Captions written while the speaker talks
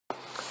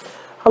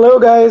Hello,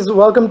 guys.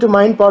 Welcome to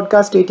Mind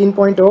Podcast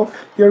 18.0,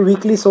 your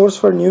weekly source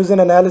for news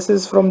and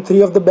analysis from three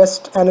of the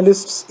best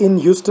analysts in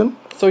Houston.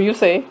 So you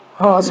say.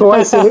 So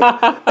I say,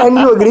 and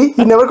you agree.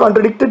 He never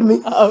contradicted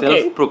me.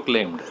 Okay.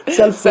 Self-proclaimed.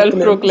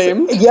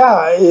 Self-proclaimed.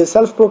 Yeah,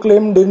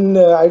 self-proclaimed in,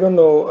 I don't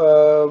know,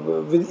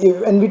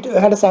 and we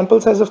had a sample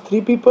size of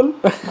three people,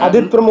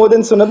 Adit, Pramod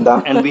and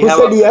Sunanda, And we who have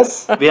said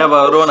yes. We have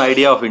our own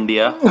idea of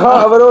India.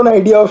 Our own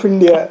idea of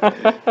India.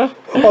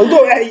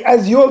 Although,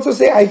 as you also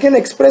say, I can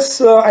express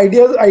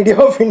idea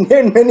of India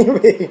in many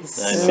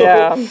ways.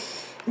 Yeah.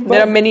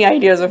 There are many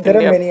ideas of There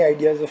India. are many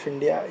ideas of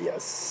India,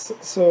 yes.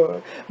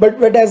 So,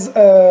 but as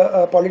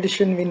a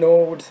politician, we know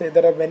would say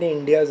there are many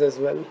Indias as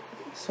well.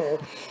 So,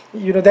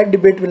 that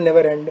debate will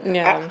never end.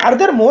 Yeah. Are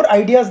there more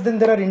ideas than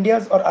there are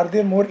Indias, or are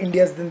there more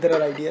Indias than there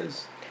are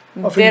ideas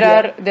of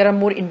India? There are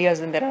more Indias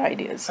than there are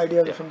ideas.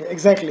 Ideas of India.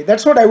 Exactly.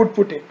 That's what I would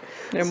put it.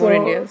 There are more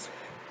Indias.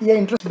 Yeah,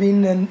 it's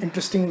been an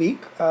interesting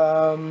week.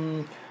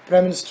 Prime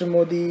Minister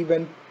Modi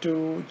went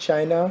to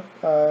China,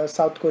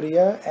 South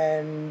Korea,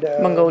 and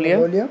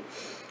Mongolia.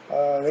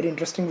 Very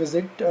interesting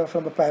visit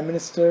from the Prime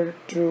Minister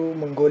to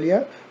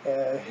Mongolia.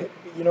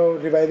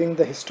 Reviving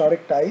the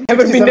historic ties.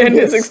 Never been done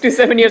in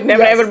 67 years.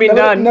 Never ever been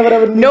done. Never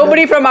ever been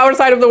Nobody done. from our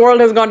side of the world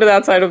has gone to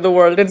that side of the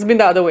world. It's been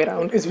the other way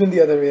around. It's been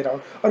the other way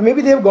around. Or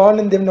maybe they've gone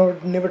and they've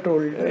never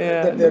told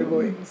that they're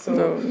going.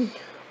 So,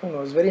 who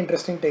knows? Very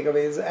interesting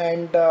takeaways.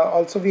 And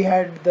also we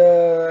had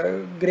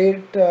the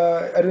great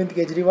Arvind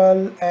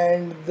Kejriwal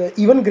and the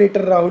even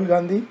greater Rahul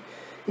Gandhi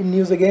in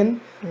news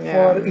again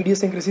for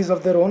idiosyncrasies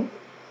of their own.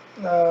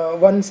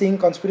 One saying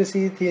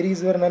conspiracy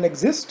theories where none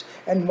exist,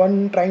 and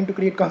one trying to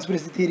create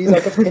conspiracy theories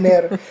out of thin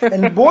air,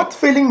 and both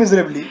failing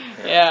miserably.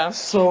 Yeah.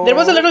 So There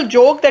was a little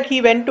joke that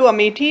he went to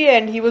Amethi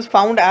and he was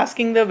found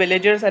asking the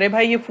villagers, "अरे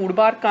भाई ये food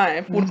bar कहाँ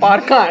है? Food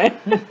park कहाँ है?"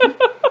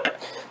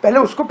 पहले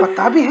उसको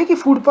पता भी है कि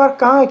फूड पार्क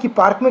कहाँ है, कि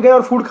पार्क में गया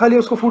और फूड खा लिया,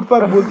 उसको फूड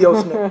पार्क बोल दिया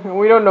उसने.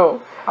 We don't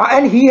know.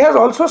 And he has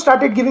also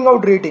started giving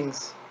out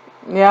ratings.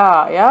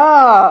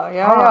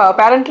 Yeah.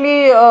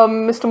 Apparently,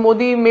 Mr.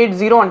 Modi made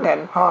 0 on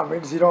 10.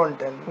 Made 0 on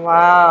 10.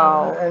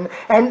 Wow.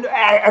 And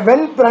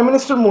when Prime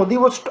Minister Modi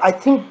was, I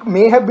think,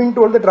 may have been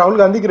told that Rahul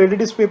Gandhi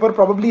graded his paper,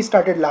 probably he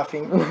started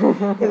laughing.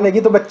 Like,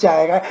 ये तो बच्चा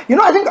आएगा.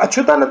 I think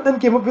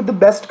Achyutanandan came up with the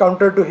best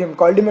counter to him,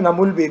 called him an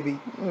Amul baby.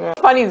 Yeah.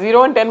 Funny,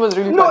 0 on 10 was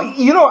really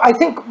funny. No, I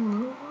think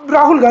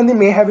Rahul Gandhi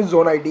may have his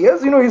own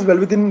ideas. He's well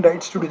within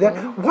rights to do that.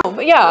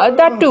 Yeah,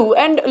 that too.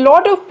 And a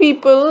lot of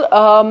people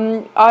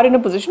are in a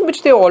position,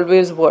 which they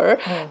always were,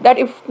 that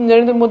if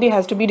Narendra Modi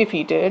has to be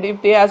defeated,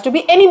 if there has to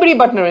be anybody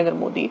but Narendra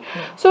Modi.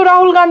 So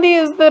Rahul Gandhi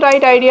is the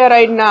right idea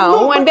right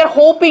now, and they're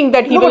hoping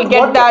that he will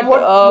get that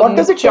what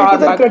does it tell to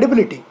their back.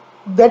 credibility?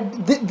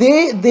 That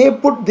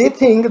they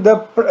think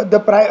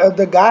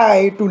the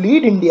guy to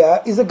lead India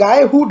is a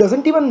guy who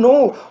doesn't even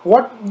know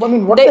what the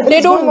hell They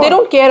is going on.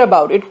 don't care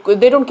about it.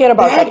 They don't care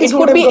about that. is It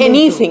what could I'm be coming to.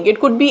 anything.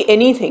 It could be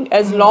anything,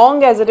 as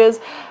long as it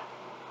is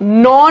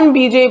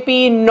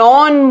non-BJP,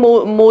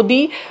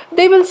 non-Modi,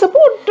 they will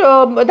support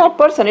that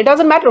person. It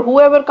doesn't matter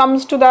whoever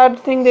comes to that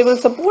thing, they will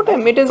support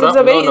him.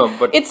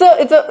 It's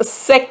a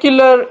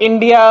secular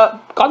India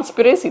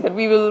conspiracy that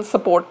we will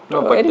support.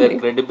 But anybody. their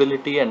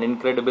credibility and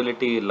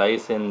incredibility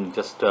lies in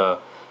just a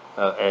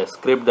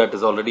script that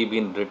has already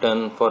been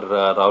written for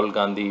Rahul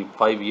Gandhi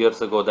 5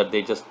 years ago, that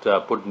they just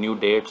put new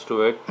dates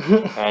to it,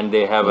 and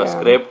they have a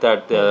script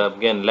that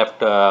again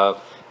left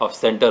of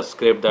center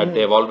script that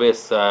they've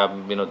always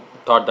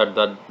thought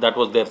that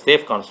was their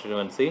safe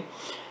constituency.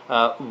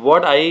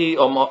 What I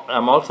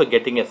am also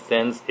getting a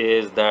sense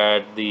is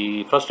that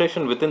the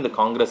frustration within the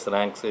Congress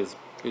ranks is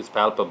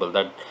palpable,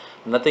 that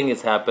nothing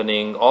is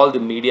happening. All the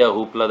media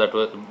hoopla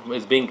that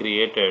is being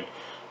created,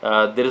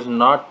 there is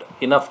not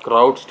enough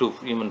crowds to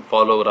even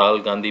follow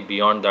Rahul Gandhi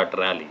beyond that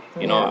rally.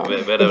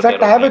 Wherever in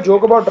fact, I have a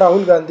joke about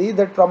Rahul Gandhi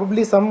that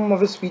probably some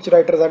of his speech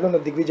writers, I don't know,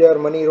 Digvijay or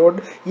Mani,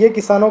 wrote, "ये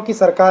किसानों की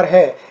सरकार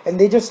है," and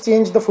they just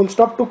change the full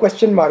stop to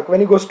question mark when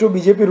he goes to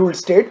BJP ruled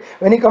state.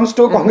 When he comes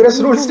to Congress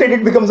ruled state,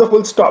 it becomes a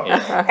full stop.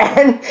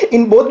 And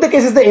in both the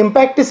cases, the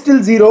impact is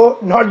still zero,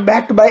 not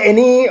backed by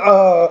any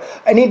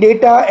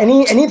data,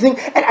 anything.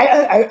 And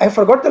I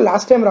forgot the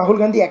last time Rahul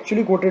Gandhi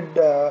actually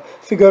quoted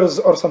figures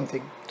or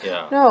something.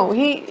 Yeah. No,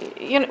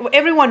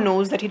 everyone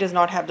knows that he does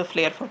not have the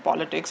flair for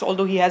politics,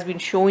 although he has been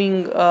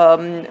showing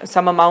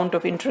some amount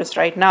of interest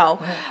right now.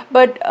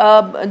 But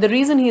the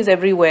reason he is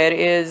everywhere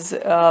is,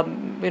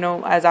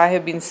 as I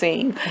have been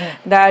saying,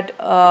 that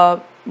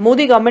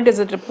Modi government is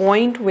at a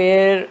point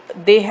where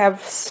they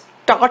have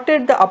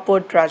started the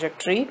upward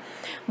trajectory,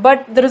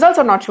 but the results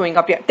are not showing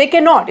up yet. They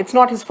cannot. It's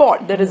not his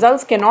fault. The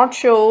results cannot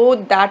show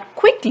that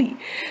quickly.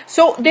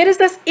 So there is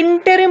this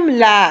interim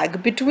lag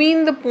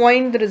between the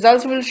point the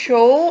results will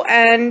show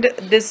and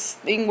this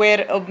thing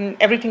where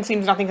everything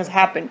seems nothing has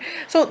happened.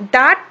 So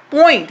that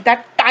point,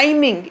 that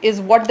timing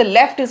is what the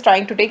left is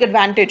trying to take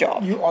advantage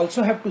of. You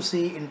also have to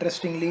see,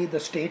 interestingly, the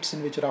states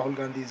in which Rahul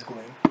Gandhi is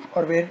going,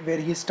 or where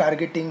he is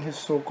targeting his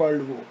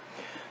so-called woe.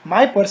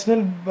 My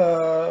personal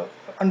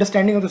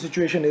understanding of the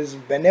situation is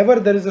whenever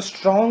there is a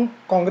strong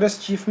Congress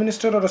chief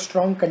minister or a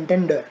strong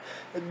contender,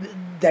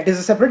 that is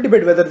a separate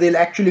debate whether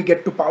they'll actually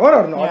get to power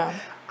or not. Yeah.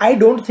 I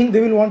don't think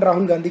they will want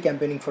Rahul Gandhi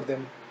campaigning for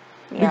them.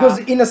 Yeah. Because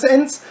in a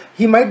sense,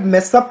 he might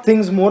mess up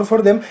things more for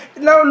them.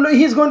 Now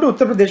he's going to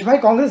Uttar Pradesh. Why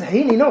Congress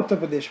hai nahi na Uttar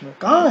Pradesh mein?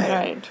 Kahan hai?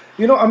 Right.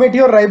 You know,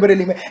 Amethi or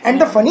Raebareli mein. And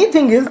the funny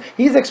thing is,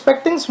 he's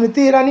expecting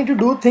Smriti Irani to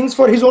do things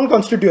for his own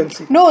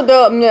constituency. No,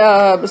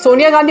 the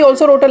Sonia Gandhi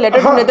also wrote a letter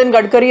to Nitin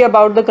Gadkari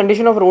about the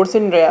condition of roads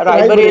in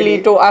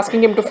Raebareli, to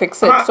asking him to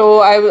fix it.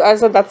 So I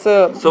said that's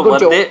a good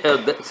joke.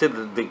 See,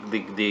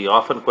 the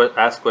often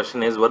asked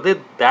question is, were they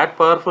that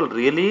powerful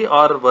really,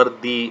 or was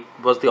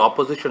the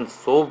opposition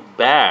so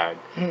bad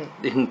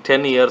in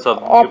 10 years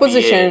of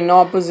opposition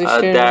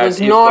that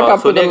was not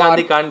up to the Sonia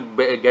mark. Gandhi can't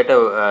get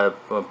a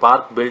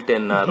park built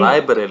in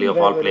Raebareli of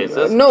all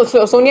places? No,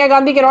 so Sonia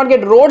Gandhi cannot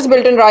get roads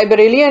built in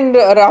Raebareli, and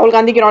Rahul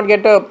Gandhi cannot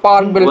get a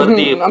park built Were in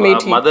the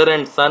Amethi. mother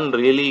and son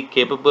really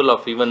capable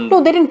of even?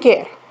 No, they didn't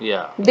care.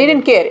 Yeah. They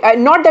didn't care.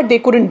 Not that they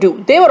couldn't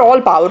do. They were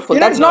all powerful.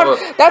 That's not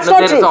There's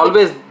true.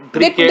 always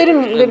three They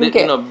didn't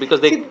care. You know,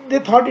 because See, they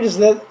thought it is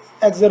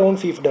as their own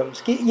fiefdoms.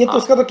 कि ये तो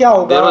उसका तो क्या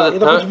होगा? There was a ये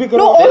तो कुछ भी करो.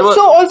 No,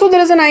 also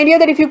there is an idea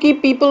that if you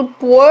keep people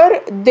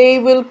poor, they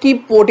will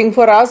keep voting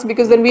for us,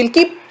 because then we'll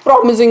keep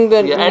promising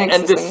the next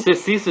and thing.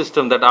 this C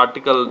system, that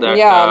article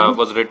that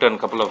was written a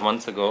couple of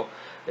months ago,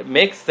 it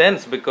makes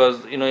sense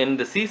because, you know, in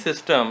the C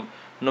system,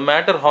 no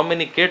matter how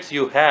many kids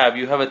you have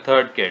a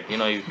third kid. You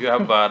know, if you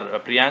have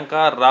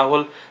Priyanka,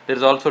 Rahul, there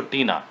is also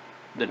Tina.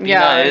 The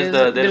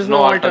Tina there is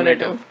no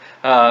alternative.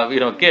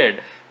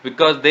 Kid.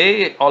 Because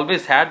they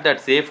always had that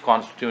safe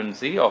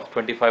constituency of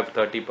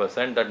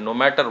 25-30%, that no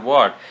matter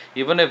what,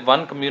 even if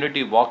one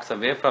community walks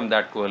away from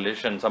that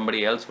coalition,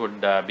 somebody else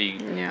would be,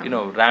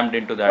 rammed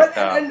into that.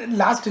 And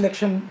last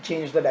election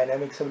changed the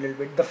dynamics a little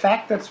bit. The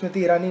fact that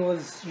Smriti Irani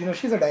was,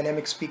 she's a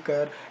dynamic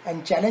speaker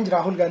and challenged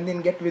Rahul Gandhi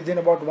and get within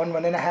about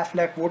 1.5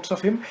 lakh votes of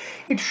him,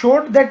 it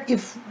showed that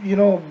if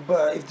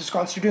this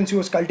constituency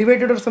was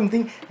cultivated or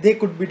something, they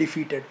could be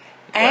defeated.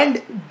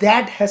 And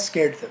that has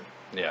scared them.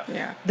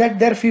 Yeah. That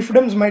their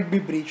fiefdoms might be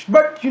breached,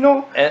 but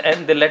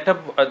and they let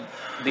up.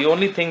 The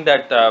only thing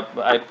that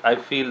I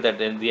feel that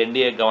the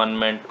NDA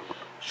government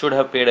should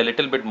have paid a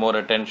little bit more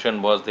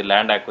attention was the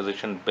land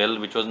acquisition bill,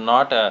 which was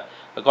not,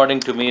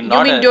 according to me,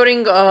 during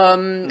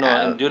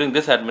during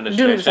this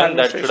administration,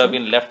 that should have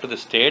been left to the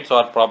states,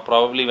 or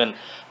probably when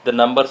the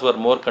numbers were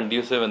more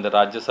conducive in the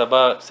Rajya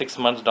Sabha 6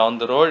 months down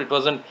the road. It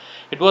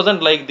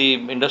wasn't like the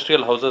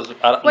industrial houses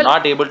are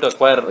not able to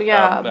acquire.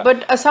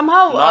 But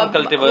somehow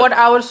what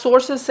our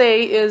sources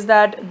say is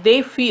that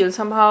they feel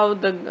somehow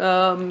the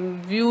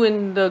view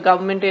in the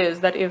government is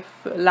that if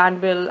Land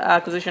Bill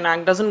Acquisition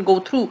Act doesn't go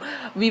through,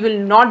 we will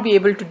not be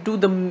able to do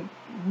the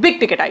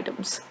big ticket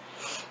items.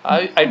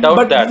 I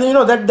doubt that.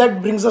 But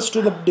that brings us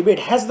to the debate.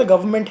 Has the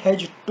government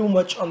hedged too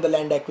much on the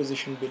land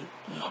acquisition bill?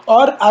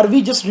 Or are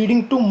we just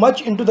reading too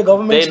much into the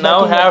government's... They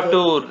now have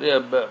to...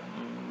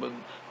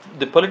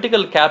 the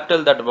political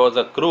capital that was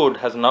accrued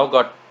has now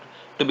got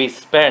to be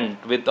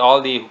spent with all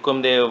the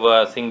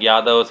Hukumdev Singh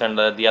Yadavs and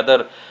the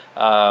other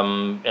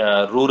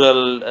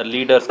rural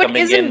leaders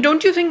coming in. But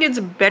don't you think it's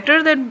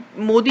better that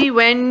Modi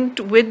went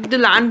with the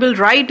land bill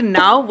right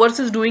now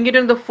versus doing it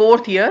in the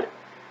 4th year?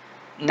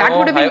 That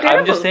would have been terrible.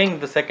 I'm just saying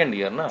the second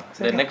year,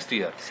 the next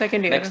year.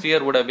 Second year. Next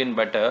year would have been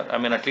better. I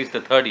mean, at least the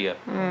 3rd year,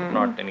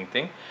 not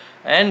anything.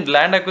 And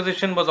land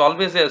acquisition was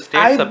always a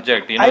state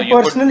subject. I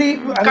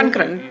personally...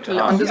 concurrent.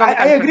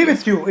 I agree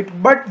with you.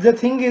 But the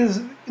thing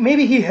is,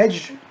 maybe he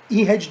hedged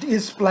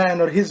his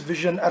plan or his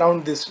vision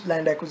around this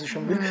land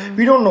acquisition bill.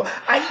 We don't know.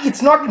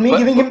 It's not me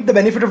giving him the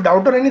benefit of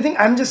doubt or anything.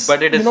 I'm just...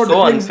 But it is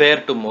so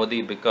unfair to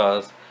Modi,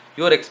 because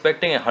you are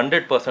expecting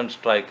 100%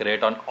 strike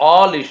rate on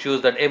all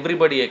issues that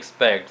everybody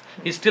expects.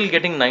 He's still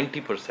getting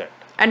 90%.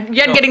 And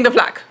yet getting the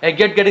flag. And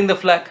yet getting the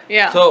flag.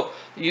 Yeah. So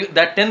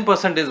that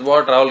 10% is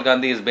what Rahul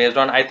Gandhi is based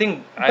on. I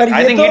think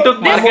he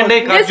took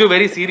Markandeya Kaju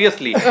very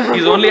seriously.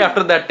 He's only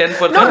after that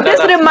 10%. No, this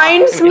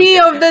reminds me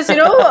of this,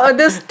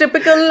 this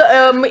typical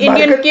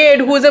Indian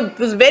kid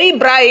who's very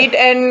bright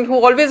and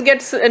who always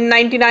gets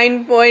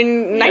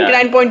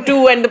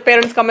 99.2, and the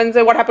parents come and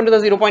say, what happened to the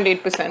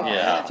 0.8%?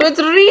 Yeah. So it's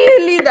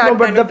really that. No,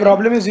 but the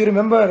problem is, you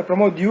remember,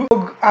 Pramod, you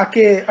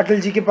aake Atal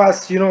ji ke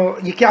paas, ye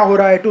kya ho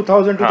raha hai,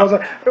 2000,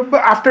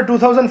 after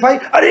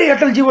 2005,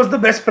 Atal ji was the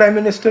best prime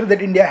minister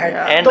that India had.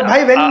 And so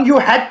when you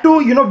had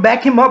to,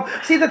 back him up.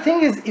 See, the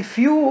thing is, if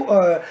you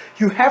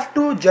have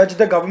to judge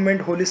the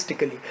government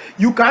holistically.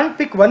 You can't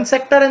pick one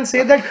sector and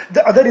say that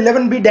the other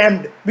 11 be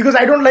damned, because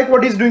I don't like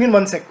what he's doing in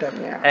one sector.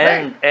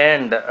 Yeah.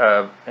 And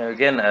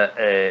again,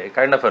 a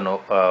kind of an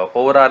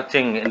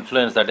overarching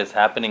influence that is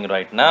happening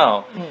right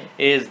now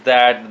is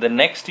that the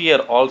next year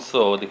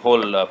also, the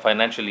whole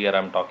financial year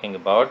I'm talking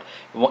about,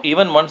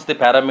 even once the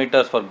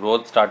parameters for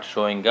growth start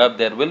showing up,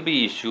 there will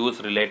be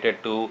issues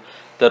related to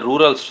the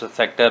rural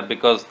sector,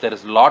 because there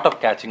is a lot of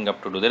catching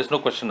up to do. There is no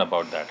question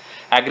about that.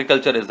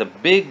 Agriculture is a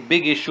big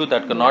issue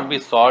that cannot be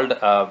solved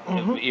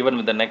even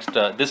with the next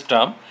this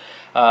term.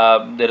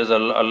 there is a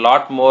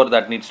lot more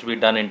that needs to be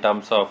done in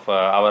terms of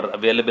our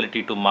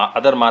availability to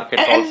other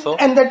markets also.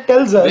 And that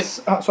tells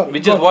us,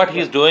 Which is what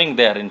he's doing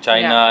there in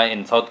China,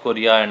 in South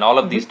Korea, and all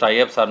of these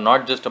tie-ups are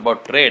not just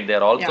about trade; they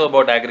are also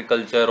about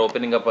agriculture,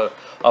 opening up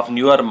of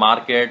newer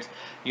markets.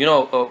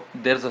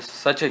 There's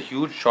such a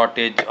huge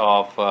shortage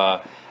of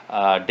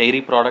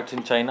dairy products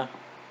in China.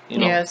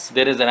 Yes.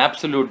 There is an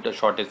absolute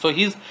shortage. So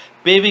he's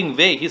paving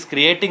way. He's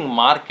creating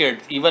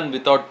markets even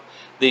without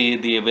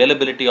the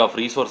availability of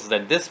resources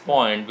at this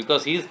point,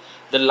 because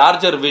the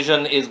larger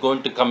vision is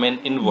going to come in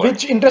inward.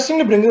 Which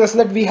interestingly brings us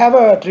that we have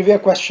a trivia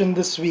question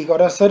this week, or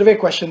a survey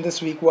question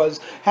this week was,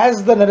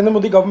 has the Narendra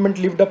Modi government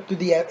lived up to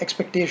the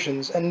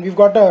expectations? And we've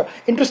got a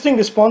interesting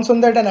response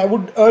on that, and I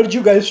would urge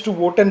you guys to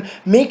vote and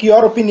make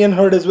your opinion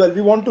heard as well.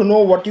 We want to know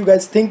what you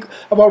guys think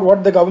about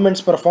what the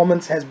government's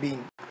performance has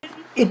been.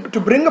 To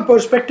bring a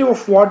perspective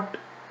of what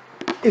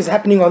is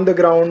happening on the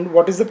ground,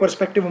 what is the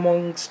perspective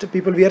amongst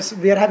people. We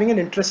are having an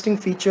interesting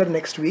feature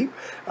next week,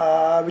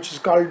 which is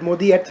called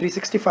Modi at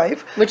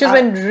 365. Which is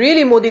when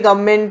really Modi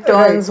government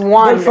turns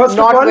one, well, first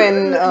not of all,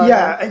 when...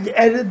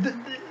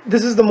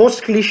 this is the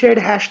most cliched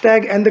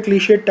hashtag and the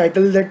cliched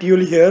title that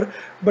you'll hear,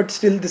 but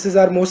still this is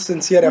our most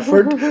sincere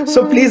effort.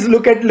 So please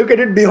look at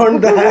it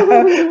beyond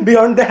the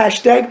beyond the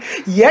hashtag.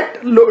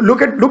 Yet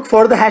look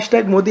for the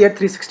hashtag Modi at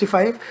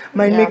 365.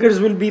 Mindmakers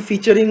will be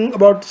featuring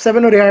about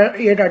 7 or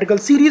 8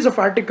 articles, series of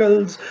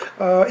articles,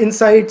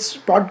 insights,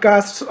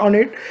 podcasts on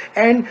it,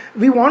 and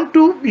we want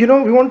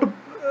to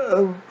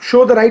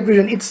show the right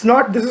vision.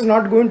 This is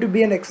not going to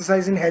be an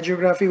exercise in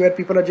hagiography where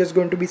people are just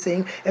going to be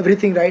saying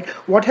everything right.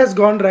 What has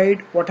gone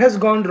right, what has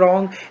gone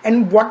wrong,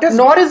 and what has...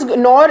 Nor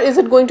is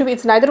it going to be,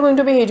 it's neither going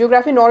to be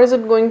hagiography, nor is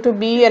it going to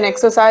be an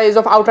exercise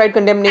of outright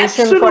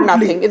condemnation for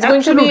nothing. It's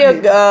going to be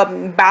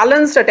a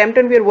balanced attempt,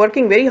 and we are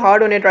working very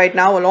hard on it right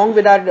now along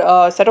with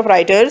our set of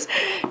writers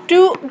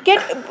to get...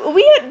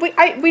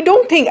 We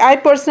don't think, I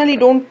personally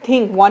don't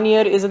think 1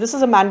 year this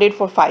is a mandate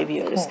for 5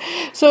 years.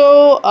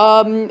 So,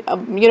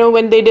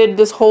 when they did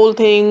this whole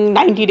thing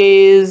 90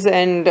 days,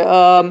 and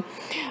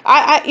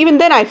even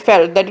then I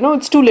felt that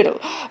it's too little,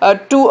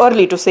 too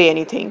early to say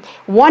anything.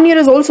 1 year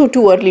is also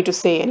too early to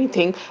say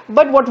anything,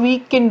 but what we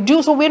can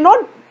do, so we're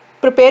not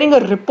preparing a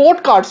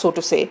report card, so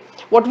to say.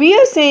 What we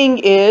are saying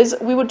is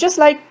we would just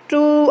like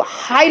to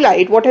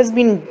highlight what has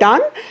been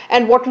done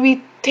and what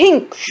we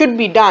think should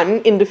be done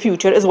in the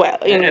future as well.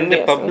 And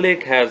the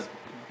public has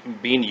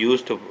been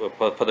used to,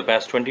 for the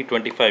past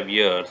 20-25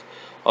 years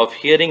of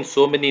hearing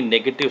so many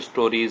negative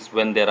stories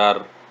when there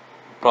are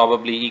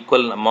probably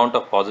equal amount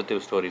of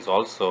positive stories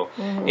also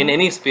in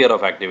any sphere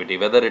of activity,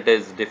 whether it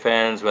is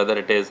defense, whether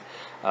it is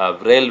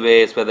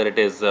railways, whether it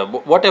is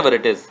whatever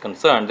it is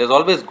concerned. There's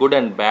always good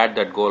and bad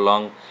that go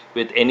along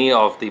with any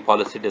of the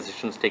policy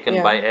decisions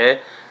taken by a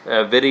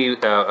very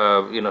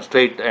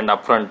straight and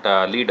upfront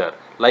leader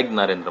like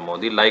Narendra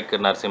Modi, like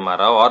Narasimha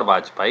Rao or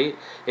Vajpayee,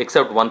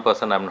 except one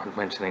person I'm not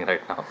mentioning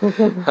right now.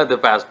 The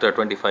past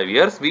 25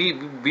 years,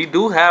 we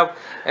do have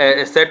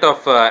a set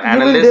of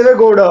analysts.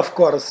 Devegowda, of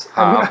course.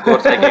 Of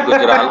course, like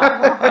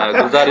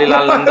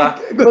Guzarilal Nanda.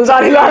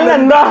 Guzarilal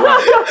Nanda.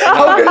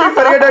 How can we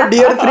forget our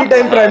dear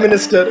 3-time Prime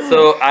Minister?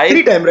 So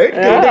 3-time, right?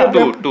 Yeah.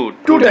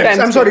 Two times.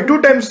 I'm sorry, 2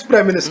 times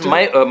Prime Minister.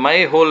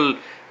 My whole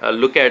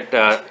look at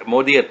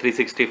Modi at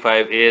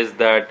 365 is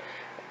that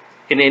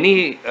in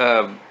any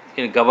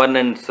in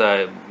governance,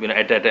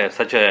 at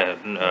such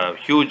a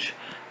huge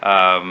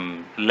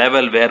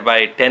level,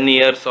 whereby 10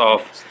 years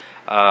of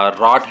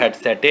rot had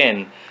set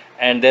in,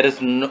 and there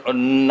is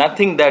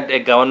nothing that a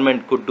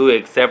government could do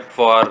except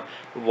for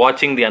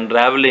watching the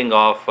unraveling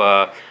of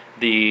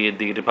the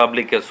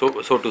republic,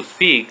 so to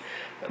speak.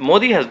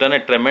 Modi has done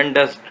a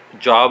tremendous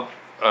job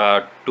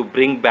to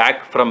bring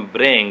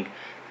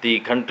the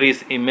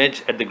country's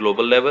image at the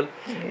global level,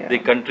 the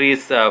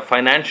country's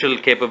financial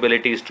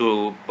capabilities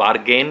to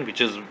bargain, which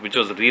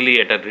was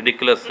really at a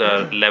ridiculous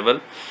level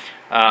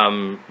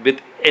with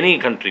any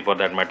country for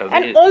that matter.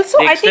 And also,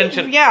 I think,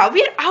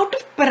 we're out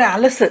of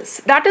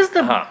paralysis. That is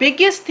the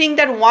biggest thing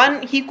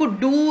that he could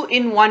do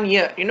in 1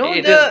 year.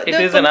 It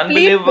is the an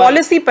unbelievable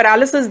policy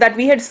paralysis that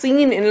we had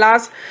seen in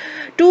last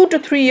 2 to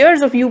 3 years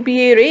of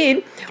UPA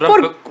reign.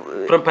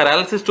 From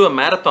paralysis to a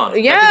marathon.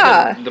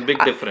 Yeah, that is the big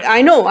difference.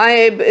 I know.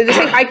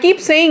 I keep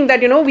saying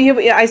that we have.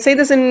 I say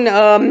this in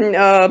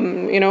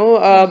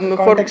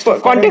context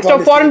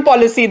of foreign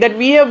policy, that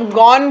we have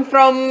gone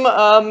from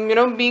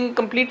being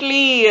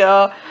completely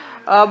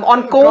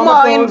on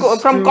coma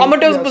from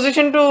comatose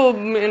position to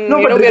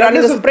we're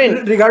running a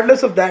sprint.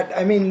 Regardless of that,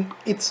 I mean,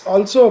 it's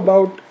also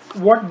about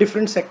what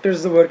different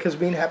sectors the work has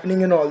been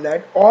happening and all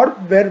that, or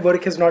where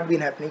work has not been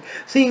happening.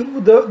 See,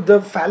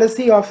 the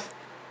fallacy of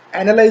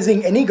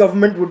analyzing any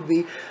government would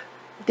be,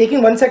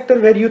 taking one sector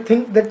where you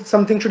think that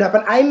something should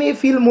happen. I may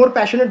feel more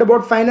passionate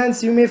about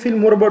finance, you may feel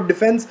more about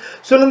defense,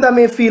 Sunanda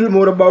may feel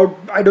more about,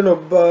 I don't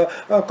know,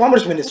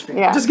 commerce ministry.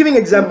 Yeah. Just giving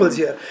examples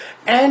here.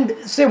 And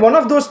say one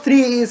of those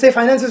three, say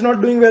finance is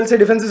not doing well, say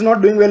defense is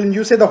not doing well, and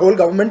you say the whole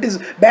government is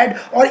bad,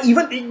 or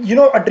even, you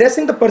know,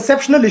 addressing the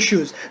perceptional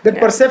issues, that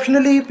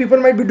perceptionally people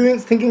might be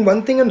thinking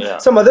one thing and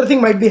some other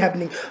thing might be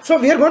happening. So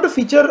we are going to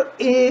feature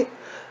a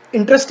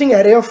interesting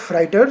array of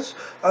writers,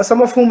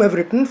 some of whom have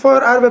written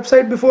for our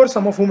website before,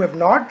 some of whom have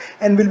not,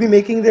 and will be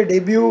making their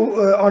debut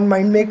on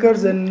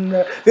Mindmakers, and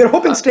we are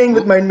hoping staying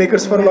with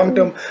Mindmakers for a long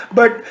term.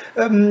 But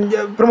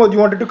Pramod, you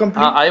wanted to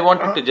complete? I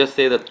wanted to just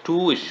say the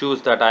two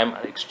issues that I'm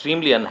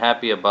extremely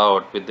unhappy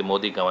about with the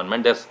Modi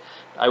government.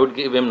 I would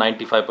give him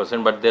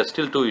 95%, but there's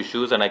still two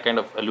issues, and I kind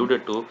of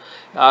alluded to,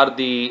 are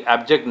the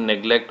abject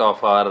neglect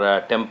of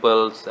our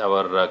temples,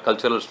 our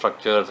cultural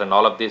structures, and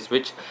all of this,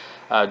 which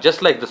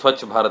just like the Swachh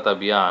Bharat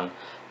Abhiyan,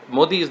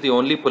 Modi is the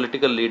only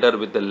political leader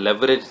with the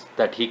leverage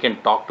that he can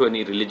talk to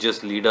any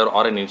religious leader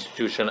or an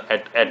institution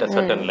at a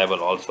certain level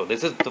also.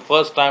 This is the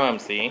first time I'm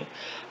seeing,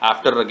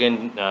 after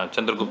again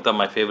Chandragupta,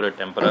 my favorite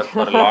emperor,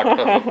 for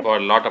a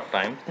lot of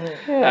time.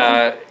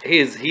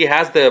 He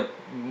has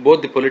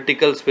both the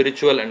political,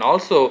 spiritual, and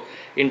also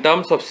in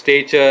terms of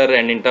stature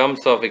and in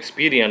terms of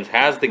experience,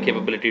 has the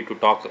capability to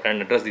talk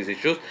and address these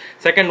issues.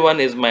 Second one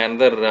is my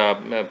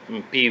another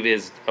peeve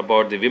is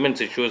about the women's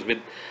issues,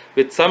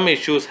 with some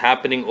issues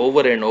happening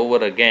over and over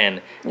again.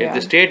 If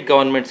the state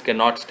governments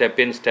cannot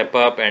step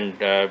up and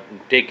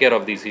take care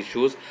of these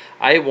issues,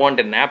 I want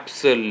an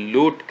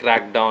absolute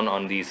crackdown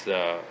on these.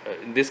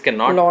 This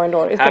cannot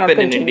happen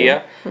in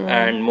India,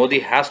 and Modi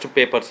has to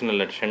pay personal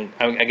attention.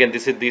 I mean, again,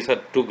 these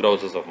are two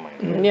grouses of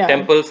mine: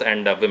 temples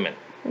and women.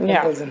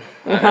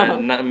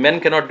 Men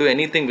cannot do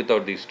anything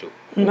without these two.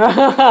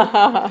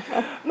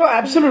 No,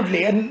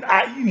 absolutely. And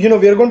you know,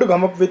 we are going to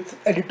come up with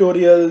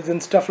editorials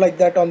and stuff like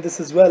that on this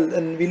as well,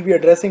 and we'll be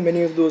addressing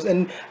many of those.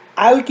 And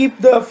I'll keep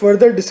the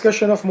further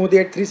discussion of Modi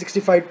at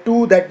 365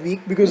 to that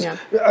week, because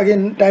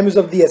again, time is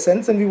of the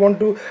essence, and we want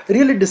to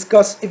really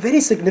discuss a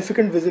very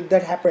significant visit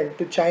that happened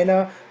to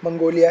China,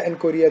 Mongolia and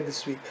Korea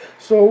this week.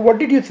 So what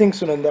did you think,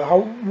 Sunanda?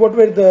 What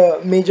were the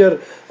major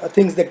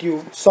things that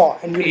you saw?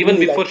 And you even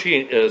really before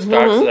she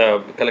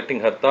starts collecting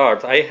her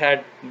thoughts, I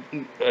had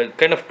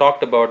kind of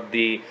talked about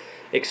the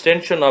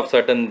extension of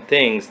certain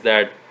things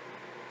that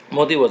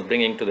Modi was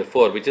bringing to the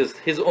fore, which is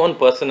his own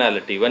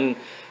personality.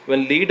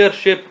 When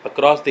leadership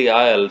across the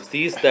aisle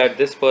sees that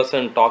this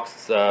person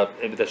talks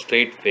with a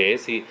straight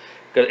face, he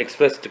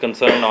expressed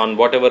concern on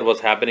whatever was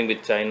happening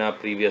with China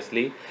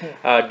previously,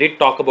 did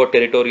talk about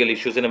territorial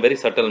issues in a very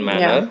subtle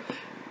manner,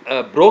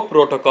 broke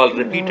protocol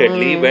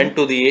repeatedly, went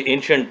to the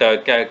ancient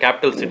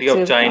capital city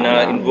of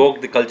China,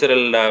 invoked the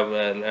cultural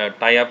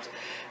tie-ups,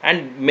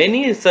 and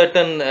many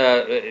certain,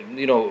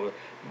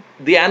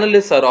 the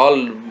analysts are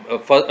all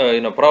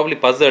probably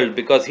puzzled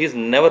because he's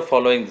never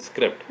following the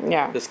script.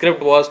 The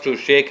script was to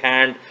shake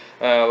hand,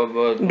 do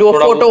a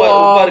photo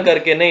upar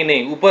karke,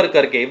 upar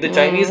karke. If the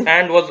Chinese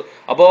hand was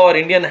above our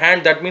Indian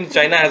hand, that means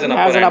China has an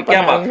upper hand.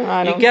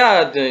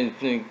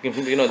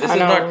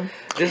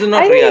 This is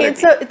not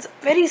reality. It's a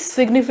very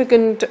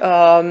significant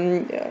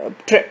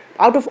trip.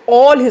 Out of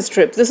all his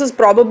trips, this is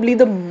probably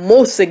the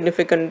most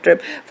significant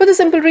trip, for the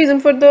simple reason,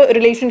 for the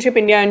relationship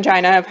India and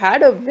China have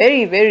had a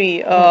very,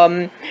 very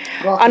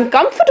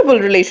uncomfortable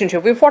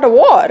relationship. We fought a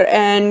war,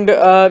 and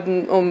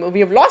we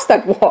have lost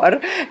that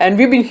war, and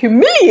we've been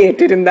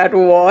humiliated in that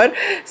war.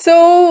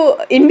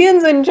 So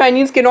Indians and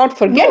Chinese cannot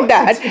forget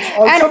that.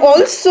 And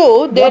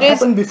also there is what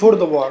happened before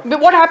the war.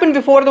 What happened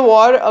before the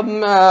war?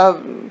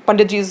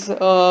 Panditji's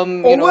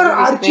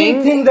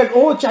overarching thing that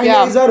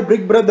China is our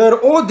big brother.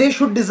 They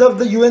should deserve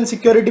the UN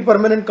Security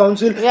Permanent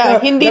Council.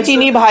 Hindi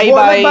Chini Bhai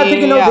Bhai.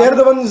 They're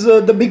the ones.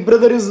 The big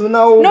brother is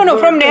now. No.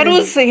 From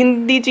Nehru's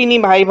Hindi Chini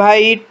Bhai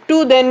Bhai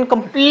to then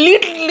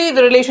completely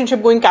the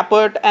relationship going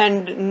kaput,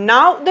 and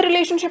now the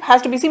relationship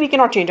has to be. See, we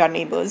cannot change our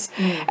neighbors,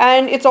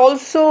 and it's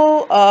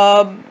also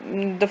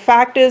the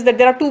fact is that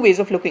there are two ways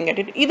of looking at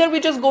it. Either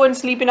we just go and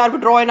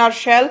withdraw in our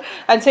shell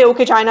and say,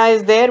 okay, China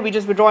is there. We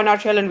just withdraw in our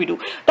shell and we do.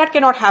 That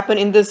cannot happen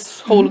in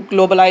this whole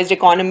globalized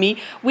economy.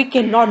 We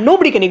cannot.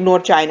 Nobody can ignore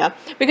China,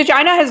 because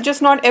China has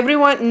just not.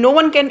 No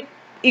one can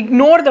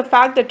ignore the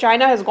fact that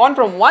China has gone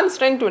from one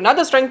strength to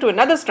another strength to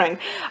another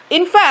strength.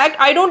 In fact,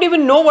 I don't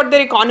even know what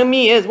their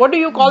economy is. What do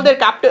you call their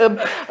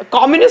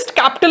communist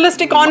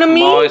capitalist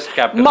economy?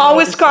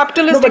 Maoist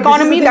capitalist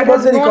economy that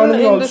has grown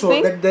in this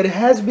thing. That there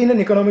has been an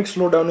economic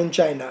slowdown in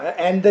China,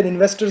 and their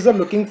investors are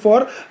looking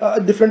for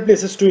different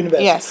places to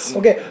invest. Yes.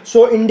 Okay,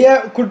 so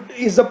India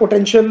is a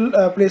potential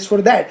place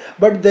for that,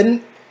 but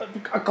then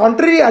a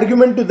contrary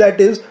argument to that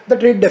is the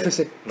trade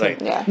deficit.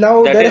 Right.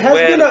 Now there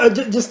has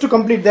been just to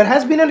complete, there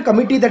has been a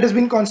committee that has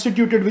been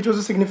constituted, which was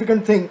a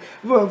significant thing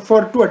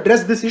to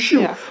address this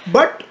issue.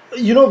 But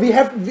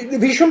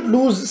we shouldn't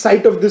lose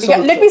sight of this.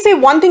 Also. Let me say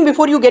one thing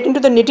before you get into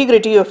the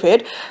nitty-gritty of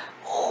it.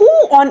 Who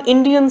on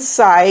Indian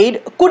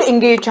side could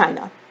engage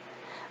China?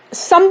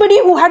 somebody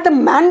who had the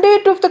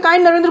mandate of the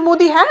kind Narendra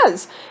Modi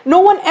has. No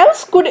one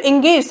else could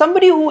engage.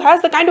 Somebody who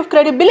has the kind of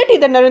credibility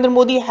that Narendra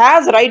Modi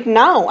has right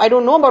now. I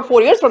don't know about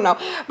 4 years from now,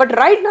 but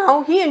right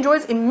now he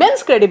enjoys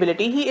immense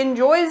credibility. He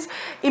enjoys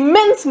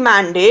immense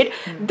mandate.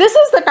 This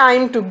is the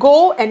time to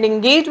go and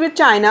engage with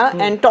China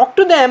and talk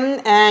to them.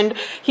 And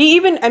he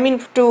even, I mean,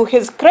 to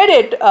his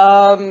credit,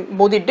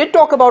 Modi did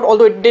talk about,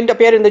 although it didn't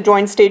appear in the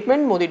joint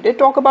statement, Modi did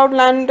talk about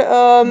land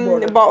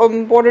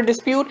border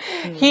dispute.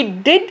 He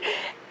did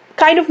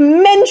kind of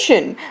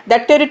mention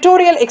that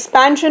territorial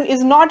expansion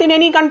is not in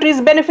any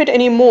country's benefit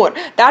anymore.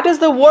 That is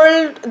the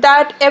world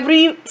that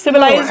every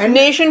civilized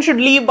nation should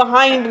leave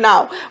behind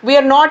now. We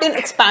are not in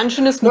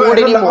expansionist mode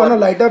anymore. On a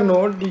lighter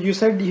note, you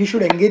said he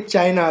should engage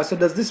China. So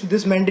does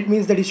this mandate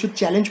means that he should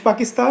challenge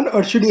Pakistan,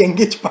 or should he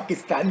engage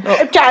Pakistan? Well,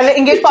 see.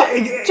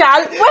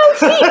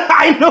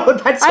 I know,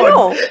 that's I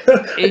know.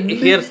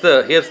 Here's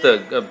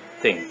the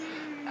thing.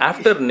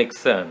 After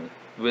Nixon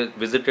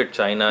visited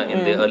China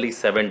in the early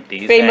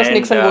 70s. Famous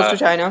Nixon goes to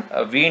China.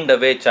 Weaned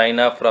away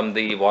China from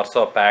the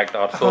Warsaw Pact,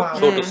 or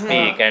so to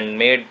speak, and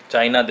made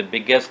China the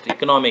biggest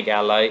economic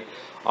ally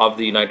of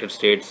the United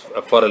States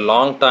for a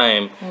long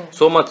time.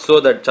 So much so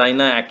that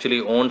China actually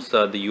owns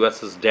the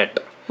US's debt.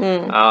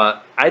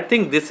 I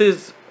think this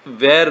is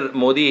where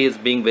Modi is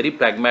being very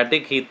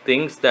pragmatic. He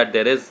thinks that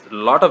there is a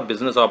lot of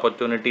business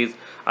opportunities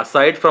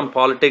aside from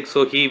politics.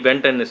 So he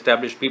went and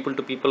established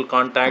people-to-people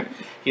contact.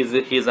 He's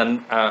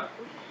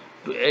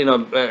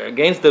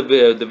against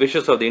the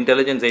wishes of the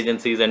intelligence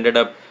agencies, ended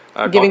up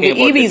giving talking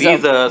about the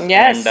visas,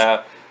 yes.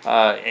 and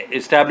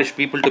established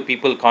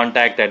people-to-people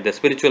contact at the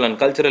spiritual and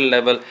cultural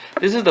level.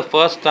 This is the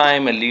first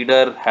time a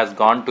leader has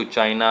gone to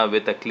China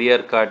with a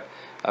clear-cut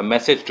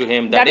message to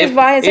him. That is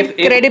why I said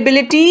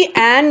credibility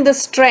and the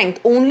strength.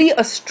 Only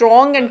a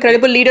strong and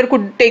credible leader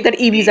could take that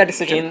e-visa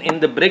decision. In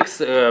the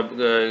BRICS,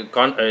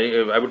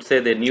 I would say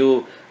the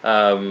new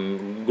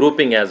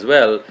grouping as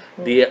well,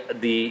 the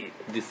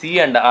C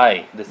and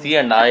I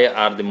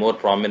are the more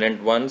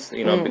prominent ones,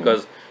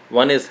 because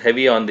one is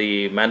heavy on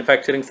the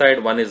manufacturing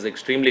side, one is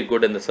extremely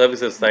good in the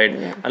services side.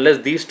 Unless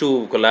these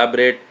two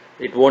collaborate,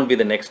 it won't be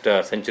the next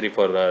century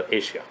for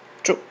Asia.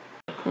 True.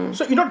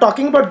 So,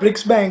 talking about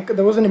BRICS Bank,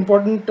 there was an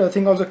important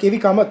thing also. KV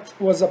Kamath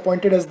was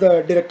appointed as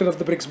the director of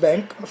the BRICS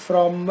Bank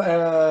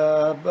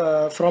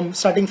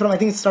starting from, I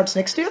think it starts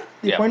next year,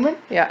 the appointment?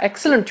 Yeah,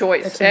 excellent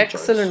choice.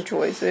 Excellent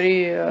choice.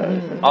 Very.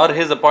 Or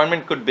his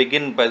appointment could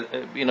begin by,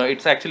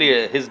 it's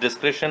actually his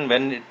discretion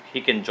when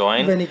he can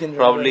join.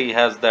 Probably he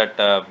has that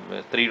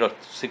 3 or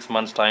 6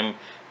 months time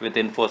with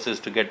Infosys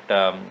to get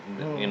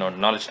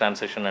knowledge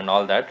transition and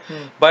all that.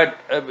 But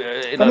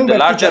the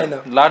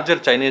larger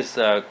Chinese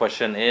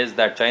question is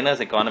that China's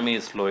economy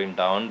is slowing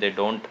down. They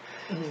don't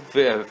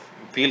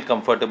feel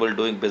comfortable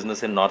doing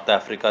business in North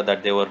Africa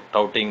that they were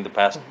touting the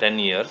past 10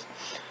 years.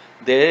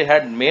 They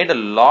had made a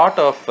lot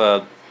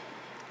of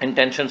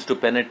intentions to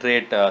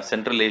penetrate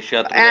Central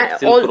Asia through the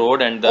Silk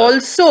Road, and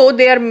also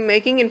they are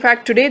making. In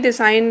fact, today they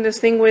signed this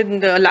thing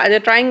with they're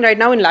trying right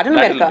now in Latin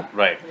America.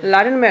 Right.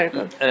 Latin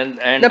America. And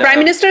the Prime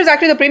Minister is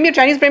actually the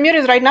Chinese Premier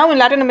is right now in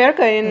Latin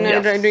America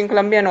doing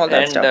Colombia and all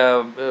that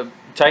stuff.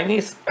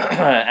 Chinese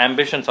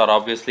ambitions are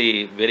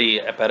obviously very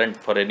apparent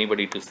for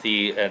anybody to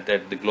see at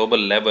the global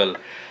level,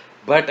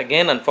 but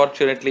again,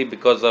 unfortunately,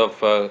 because of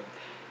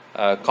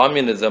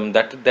communism,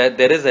 that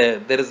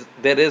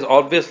there is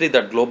obviously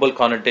that global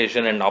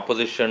connotation and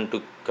opposition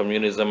to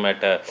communism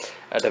at a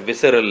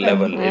visceral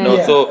level.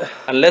 So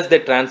unless they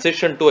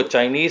transition to a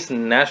Chinese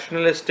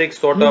nationalistic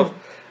sort of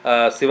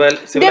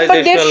civilizational,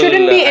 but there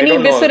shouldn't be any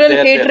visceral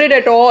hatred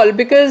at all,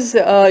 because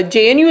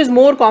JNU is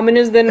more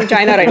communist than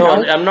China right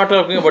now. I'm not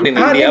talking about in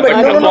India, but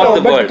across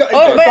the world.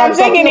 But I'm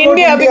saying in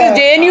India, because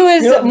JNU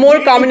is more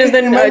communist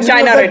than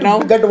China right now.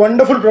 That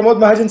wonderful Pramod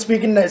Mahajan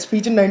speech in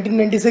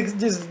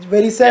 1996 is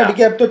very sad.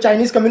 कि अब तो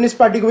Chinese Communist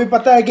Party को भी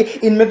पता है कि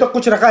इनमें तो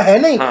कुछ रखा है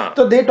नहीं,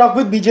 तो they talk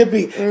with BJP,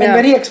 and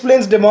where he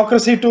explains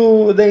democracy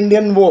to the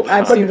Indian war.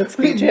 I've seen that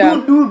speech.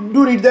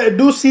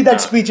 Do see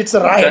that speech. It's a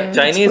riot.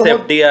 Chinese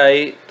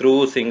FDI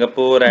through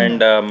Singapore and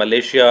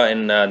Malaysia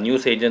in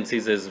news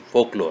agencies is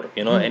folklore,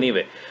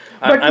 anyway.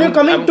 But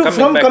coming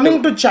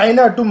to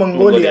China, to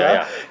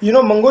Mongolia,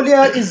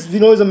 Mongolia is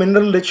a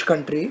mineral-rich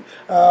country,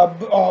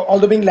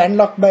 although being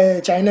landlocked by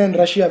China and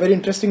Russia, very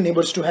interesting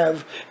neighbors to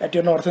have at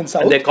your north and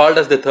south. And they called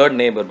us the third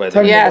neighbor, by the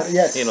way.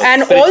 Yes.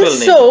 And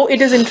also,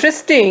 it is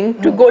interesting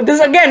to go. This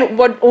is again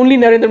what only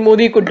Narendra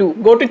Modi could do: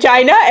 go to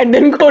China and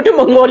then go to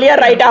Mongolia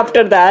right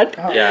after that.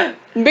 Yeah.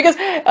 Because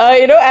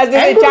as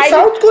they say,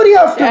 South Korea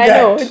after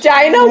that.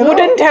 China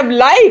wouldn't have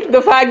liked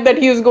the fact that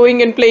he was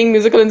going and playing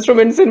musical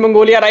instruments in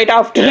Mongolia right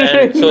after.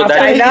 So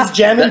that is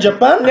jam in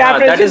Japan.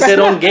 That is their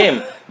own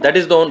game. That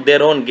is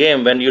their own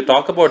game. When you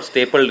talk about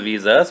stapled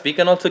visas, we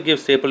can also give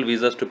stapled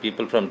visas to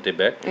people from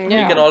Tibet. We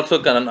can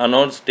also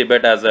announce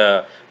Tibet as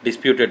a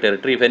disputed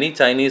territory. If any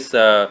Chinese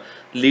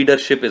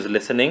leadership is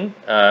listening,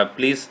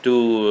 please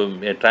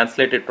to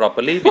translate it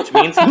properly, which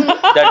means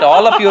that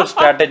all of your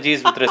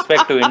strategies with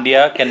respect to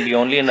India can be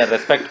only in a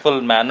respectful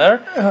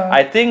manner.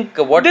 I think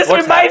what's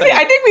reminds me,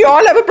 I think we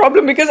all have a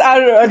problem because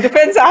our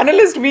defense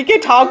analyst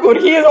VK Thakur,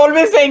 he is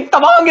always saying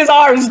Tawang is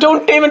ours,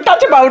 don't even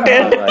touch about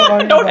it.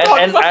 Don't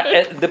talk about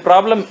it. The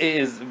problem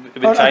is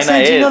with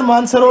China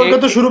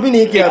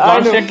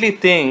constantly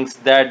thinks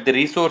that the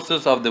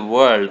resources of the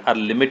world are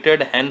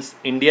limited, hence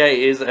India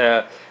is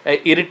a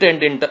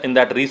irritant in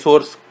that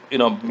resource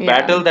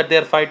battle that they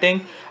are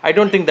fighting. I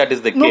don't think that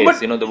is the case.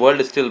 The world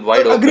is still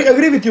wide open.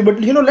 Agree with you, but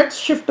let's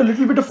shift a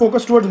little bit of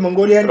focus towards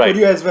Mongolia and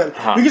Korea as well,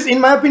 because in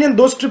my opinion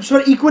those trips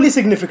were equally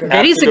significant.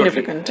 Very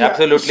significant.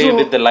 Absolutely. So,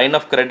 with the line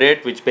of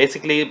credit, which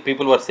basically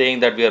people were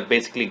saying that we are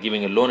basically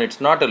giving a loan. It's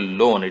not a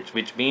loan,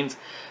 which means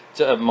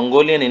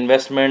Mongolian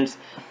investments.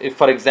 If,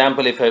 for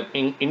example, if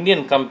an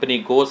Indian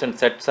company goes and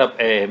sets up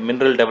a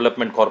mineral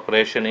development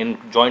corporation in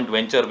joint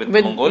venture with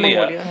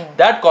Mongolia,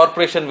 that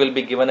corporation will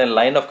be given a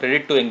line of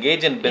credit to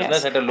engage in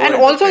business at a lower And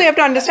also you have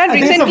to understand,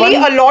 recently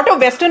a lot of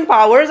Western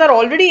powers are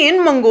already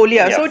in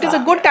Mongolia, so it is a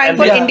good time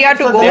for India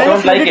to go. They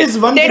don't like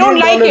it. They don't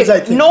like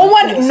it.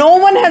 No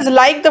one has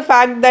liked the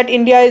fact that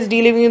India is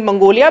dealing with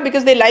Mongolia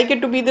because they like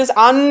it to be this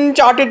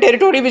uncharted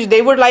territory which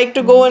they would like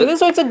to go and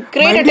so it's a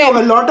great attempt.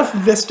 A lot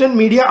of Western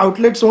media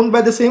outlets owned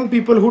by the same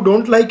people who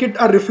don't like it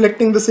are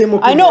reflecting the same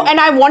opinion. I know, and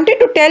I wanted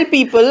to tell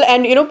people,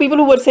 and people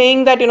who were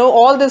saying that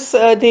all this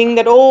thing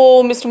that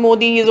Mr.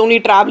 Modi is only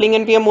traveling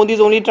and PM Modi is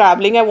only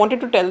traveling, I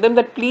wanted to tell them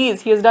that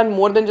please, he has done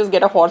more than just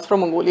get a horse from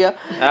Mongolia.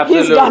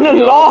 Absolutely. He's done a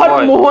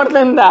lot more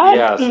than that.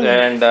 Yes,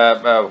 and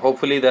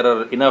hopefully there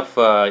are enough.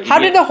 How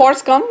did the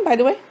horse come, by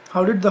the way?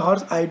 How did the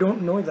horse? I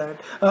don't know that.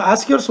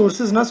 Ask your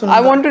sources, na.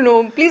 I want to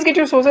know. Please get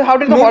your sources. How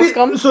did the horse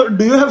come? So,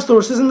 do you have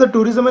sources in the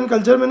Tourism and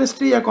Culture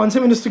Ministry? या कौन से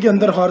ministry के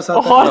अंदर horse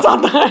आता है? Horse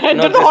आता है.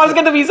 Did the horse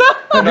get the visa?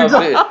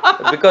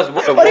 No, because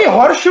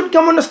horse should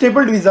come on a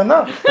stapled visa,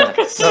 na.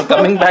 No,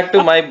 coming back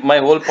to my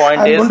whole point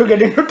I want to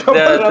get into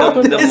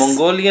trouble the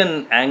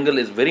Mongolian angle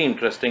is very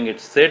interesting.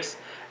 It sits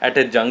at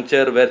a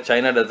juncture where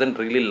China doesn't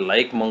really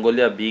like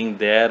Mongolia being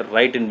there,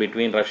 right in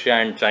between Russia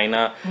and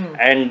China,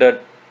 and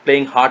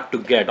playing hard to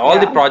get. All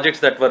the projects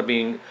that were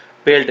being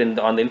built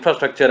on the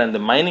infrastructure and the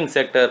mining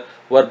sector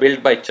were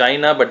built by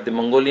China, but the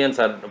Mongolians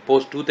are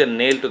opposed tooth and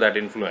nail to that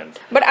influence.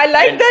 But I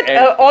like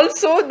that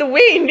also the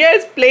way India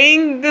is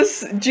playing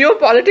this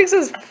geopolitics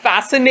is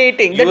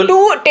fascinating.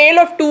 The tale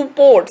of two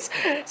ports.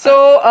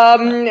 So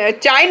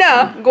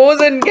China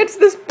goes and gets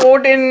this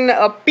port in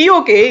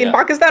POK, in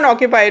Pakistan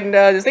occupied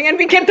this thing, and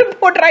we get the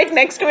port right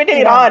next to it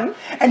in Iran.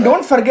 And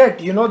don't forget,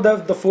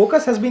 the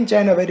focus has been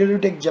China, whether you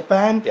take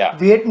Japan,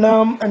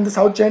 Vietnam and the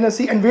South China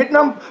Sea, and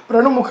Vietnam,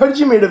 Pranab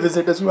Mukherjee made a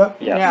visit as well.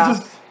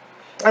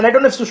 And I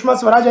don't know if Sushma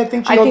Swaraj, I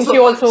think she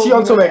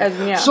also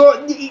went.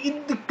 So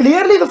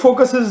clearly the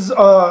focus is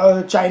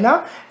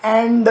China,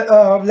 and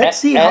let's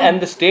see.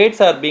 And the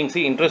states are being,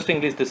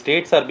 interestingly, the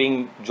states are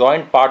being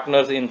joint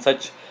partners in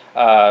such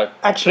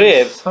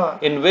trips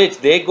in which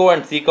they go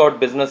and seek out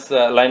business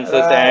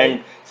alliances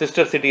and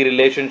sister city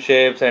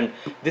relationships, and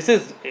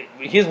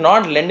he's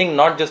not lending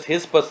not just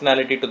his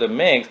personality to the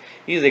mix,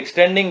 he's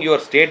extending your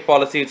state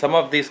policy. Some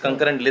of these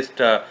concurrent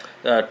list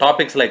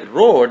topics like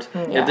roads,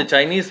 if the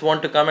Chinese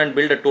want to come and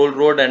build a toll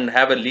road and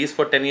have a lease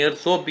for 10 years,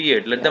 so be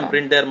it. Let them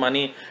print their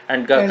money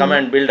and come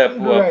and build a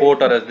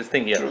port or this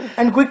thing here.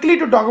 And quickly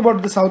to talk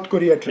about the South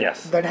Korea trip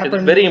that happened.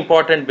 It's very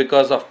important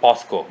because of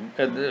POSCO.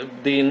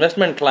 The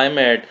investment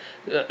climate,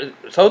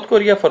 South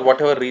Korea for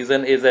whatever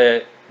reason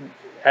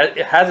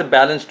has a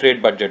balanced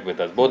trade budget with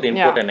us, both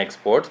import and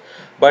exports.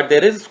 But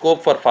there is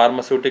scope for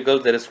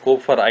pharmaceuticals, there is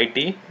scope for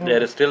IT,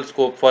 there is still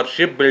scope for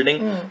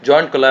shipbuilding,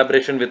 joint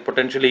collaboration with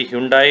potentially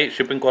Hyundai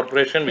Shipping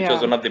Corporation, which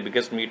was one of the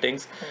biggest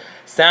meetings.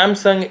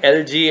 Samsung,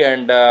 LG,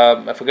 and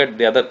I forget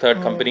the other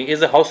third company,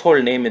 is a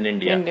household name in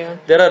India.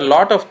 There are a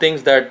lot of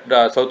things that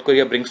South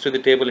Korea brings to the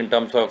table in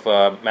terms of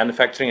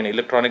manufacturing and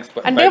electronics.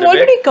 And they have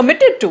already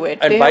committed to it.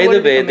 And by the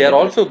way, they are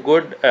also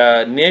good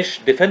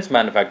niche defense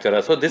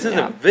manufacturers. So this is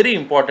a very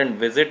important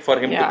visit for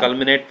him to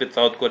culminate with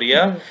South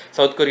Korea.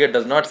 South Korea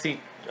does not see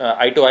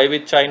eye to eye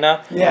with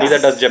China, neither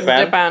does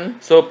Japan.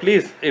 So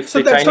please, if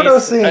the that's Chinese... what I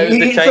was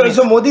saying.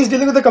 So Modi is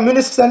dealing with the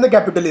communists and the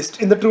capitalists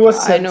in the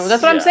truest sense. I know,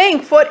 that's what I'm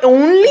saying. For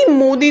only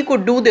Modi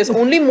could do this.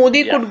 Only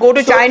Modi could go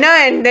to China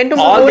and then to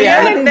Mongolia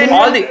and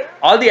then...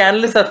 All the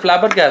analysts are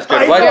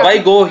flabbergasted. Why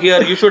go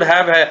here? You should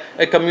have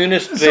a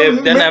communist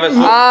trip, then have a...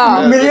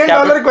 $1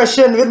 million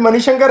question, will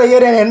Manishankar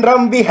Iyer and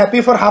Enram be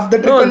happy for half the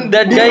trip? No,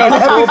 that guy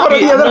is so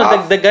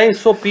peevish. The guy is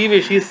so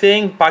peevish. He's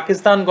saying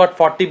Pakistan got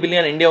 40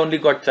 billion, India only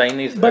got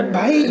Chinese. But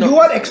you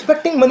are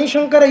expecting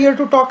Manishankar Iyer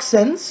to talk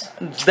sense?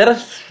 There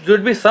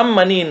should be some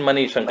money in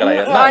Manishankar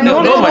Iyer.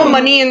 No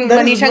money in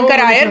Manishankar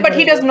Iyer, but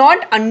he does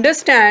not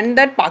understand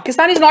that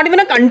Pakistan is not even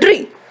a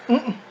country.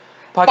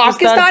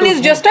 Pakistan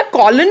is just a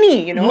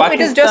colony, you know. It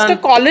is just a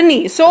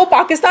colony. So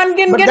Pakistan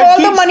can get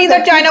all the money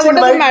that China. What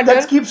does it matter?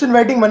 That keeps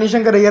inviting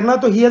Manishankar Ayyar, na,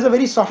 so he has a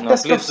very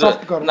softest of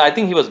soft corner. No, I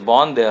think he was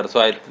born there.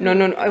 So No.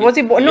 Was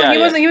he born? No, he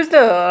was. He was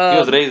the. He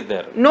was raised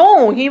there.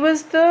 No, he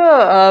was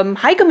the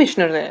High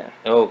Commissioner there.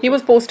 Okay. He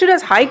was posted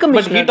as High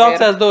Commissioner. But he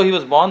talks as though he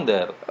was born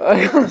there.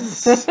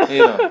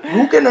 You know.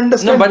 Who can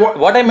understand? No, but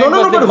what I meant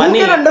was the money.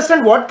 Who can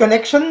understand what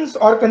connections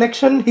or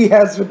connection he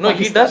has with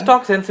Pakistan? He does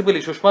talk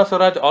sensibly. Sushma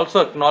Swaraj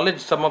also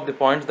acknowledged some of the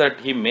points that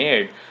he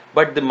made.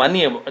 But the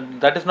money,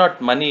 that is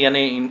not money,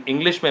 in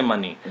English mein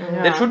money.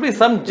 Yeah. There should be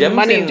some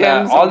gems in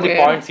all the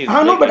points he's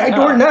making. No, but I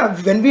told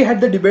when we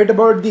had the debate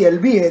about the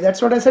LBA,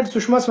 that's what I said.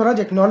 Sushma Swaraj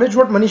acknowledged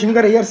what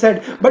Manishankar Ayyar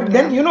said. But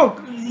then,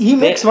 he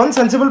makes one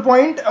sensible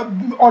point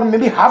or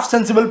maybe half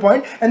sensible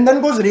point and then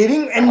goes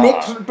raving and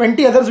makes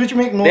 20 others which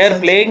make no sense.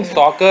 They're playing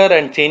soccer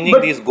and changing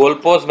these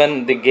goalposts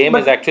when the game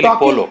is actually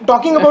polo.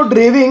 Talking about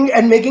raving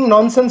and making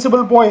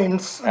nonsensible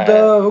points,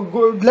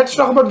 let's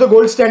talk about the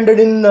gold standard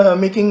in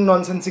making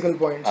nonsensical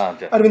points.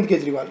 Arvind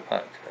Kejriwal.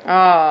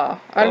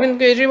 Arvind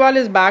Kejriwal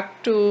is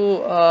back to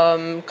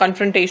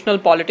confrontational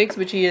politics,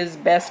 which he is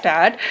best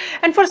at.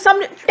 And for some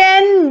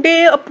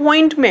 10-day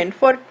appointment,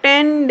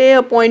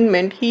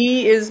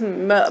 he is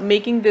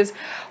making this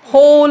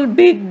whole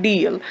big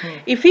deal.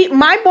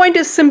 My point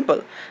is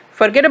simple.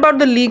 Forget about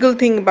the legal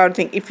thing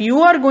If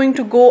you are going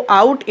to go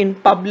out in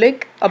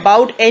public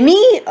about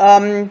any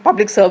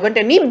public servant,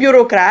 any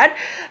bureaucrat,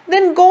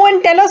 then go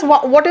and tell us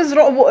what is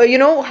wrong,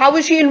 how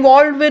is she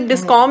involved with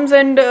discoms,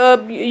 and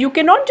you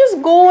cannot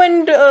just go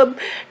and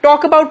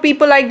talk about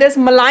people like this,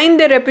 malign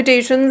their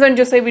reputations and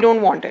just say we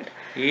don't want it.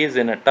 He is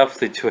in a tough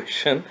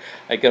situation.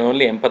 I can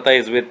only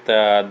empathize with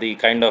the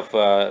kind of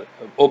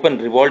open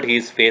revolt he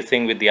is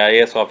facing with the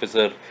IAS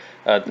officer.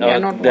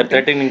 They're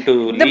threatening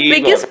to leave. The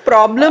biggest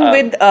problem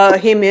with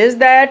him is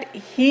that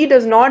he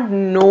does not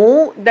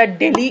know that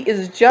Delhi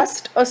is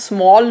just a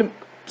small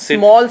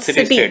city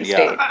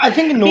state. I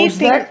think he knows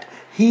that.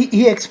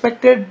 He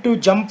expected to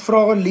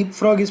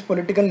leapfrog his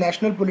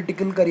national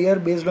political career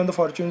based on the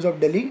fortunes of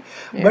Delhi,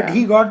 but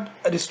he got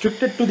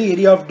restricted to the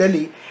area of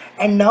Delhi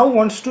and now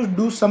wants to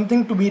do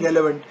something to be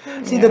relevant.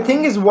 See, the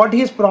thing is, what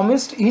he has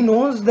promised, he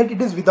knows that it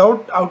is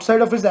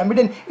outside of his ambit,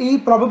 and he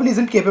probably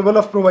isn't capable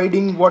of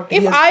providing what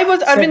If I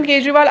was Arvind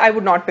Kejriwal, I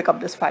would not pick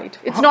up this fight.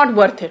 It's not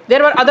worth it.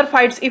 There were other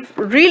fights. If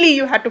really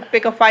you had to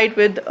pick a fight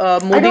with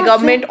Modi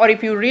government, or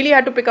if you really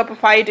had to pick up a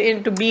fight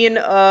to be in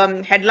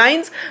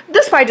headlines,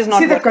 this fight is not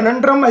worth it. The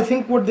conundrum, I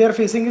think what they are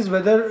facing is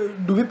whether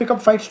do we pick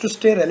up fights to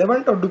stay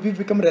relevant or do we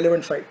become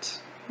relevant fights?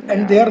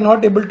 And they are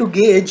not able to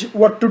gauge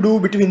what to do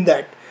between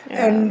that.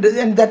 And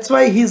that's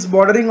why he's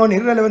bordering on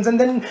irrelevance. And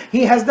then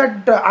he has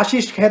that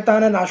Ashish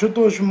Khaitan and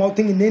Ashutosh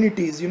mouthing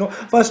inanities.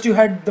 First you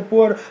had the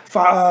poor,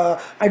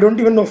 I don't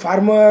even know,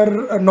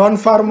 farmer,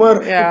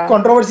 non-farmer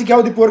controversy.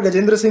 Kya the poor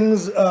Gajendra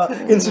Singh's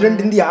incident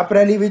in the AAP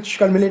rally, which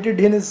culminated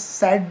in his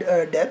sad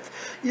death.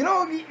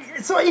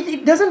 So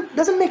it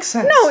doesn't make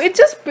sense. No, it's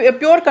just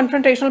pure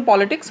confrontational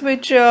politics,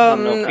 which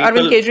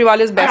Arvind Kejriwal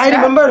is best at. I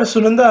remember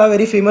Sunanda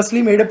very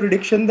famously made a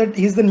prediction that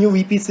he's the new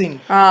VP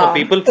Singh. So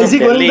people from Is he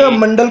Delhi,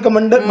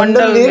 going the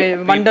Mandal way?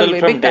 People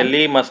from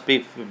Delhi must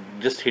be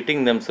just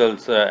hitting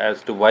themselves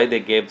as to why they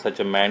gave such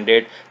a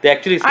mandate. They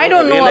actually I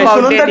don't know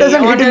about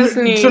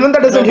Delhi,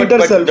 Sunanda doesn't hit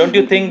herself. Don't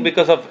you think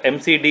because of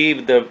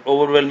MCD, the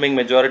overwhelming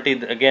majority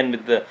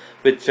again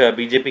which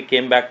BJP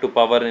came back to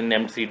power in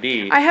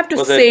MCD? I have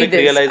to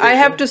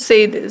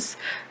say this.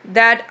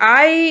 That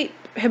I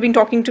have been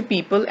talking to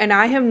people and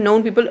I have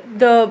known people,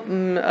 the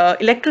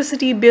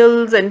electricity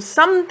bills and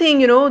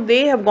something,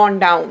 they have gone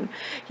down.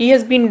 He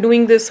has been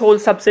doing this whole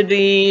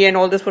subsidy and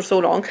all this for so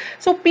long.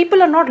 So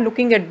people are not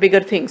looking at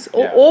bigger things.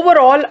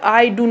 Overall,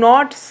 I do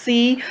not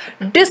see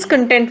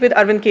discontent with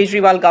Arvind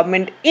Kejriwal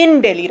government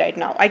in Delhi right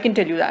now. I can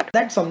tell you that.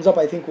 That sums up,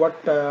 I think,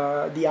 what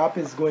the app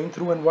is going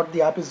through and what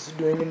the app is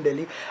doing in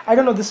Delhi. I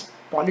don't know, this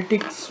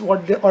politics,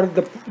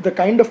 the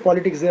kind of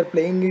politics they're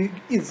playing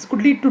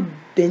could lead to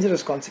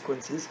dangerous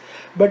consequences.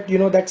 But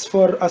that's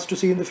for us to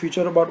see in the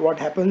future about what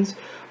happens.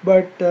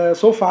 But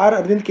so far,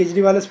 Arvind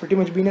Kejriwal has pretty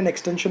much been an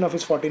extension of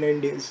his 49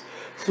 days,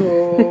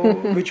 so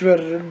which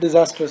were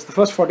disastrous. The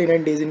first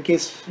 49 days, in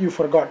case you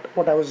forgot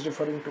what I was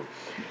referring to.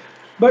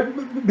 But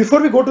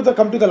before we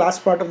come to the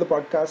last part of the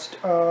podcast,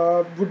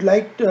 would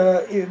like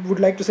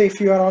to say, if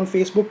you are on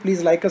Facebook,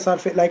 please like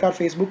our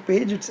Facebook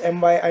page. It's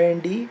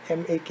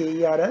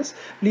MYINDMAKERS.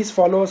 Please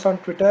follow us on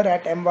Twitter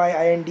at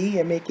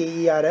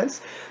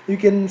MYINDMAKERS. You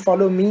can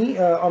follow me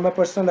on my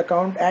personal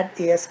account at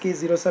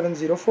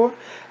ASK0704.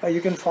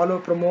 You can follow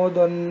Pramod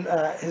on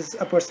his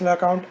personal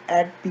account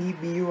at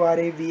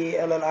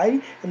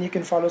PBURAVALLI, and you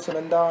can follow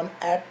Sunanda on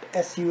at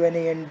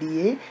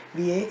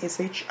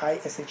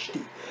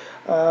SUNANDAVASHISHT.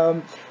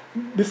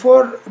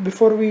 Before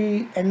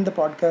we end the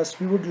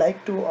podcast, we would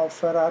like to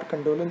offer our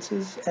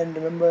condolences and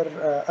remember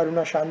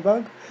Aruna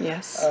Shanbaug,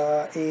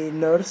 a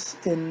nurse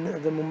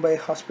in the Mumbai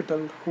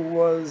hospital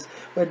who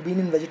had been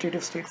in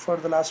vegetative state for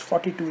the last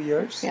 42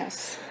 years.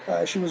 Yes.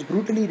 She was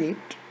brutally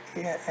raped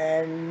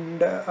and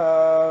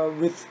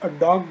with a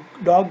dog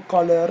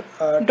collar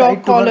Dog tied to her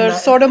collar,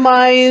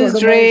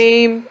 sodomized,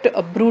 raped,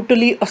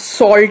 brutally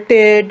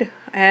assaulted,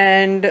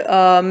 and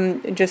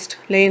just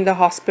lay in the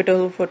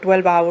hospital for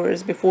 12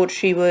 hours before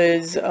she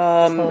was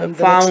found the next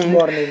found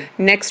morning.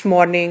 next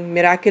morning,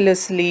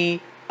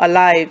 miraculously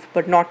alive,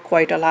 but not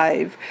quite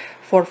alive.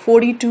 For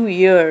 42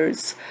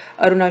 years,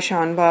 Aruna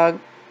Shanbaug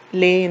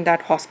lay in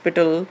that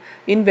hospital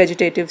in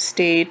vegetative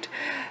state,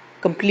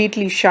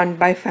 completely shunned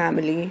by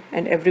family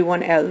and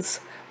everyone else.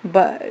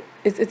 But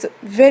it's a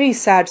very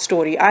sad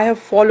story. I have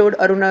followed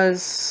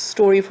Aruna's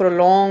story for a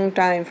long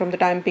time, from the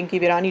time Pinky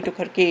Virani took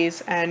her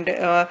case and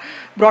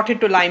brought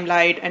it to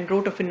limelight and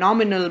wrote a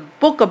phenomenal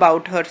book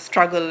about her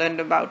struggle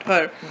and about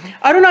her.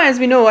 Aruna, as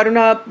we know,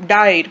 Aruna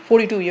died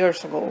 42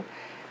 years ago.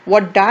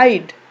 What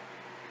died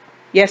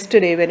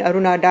yesterday when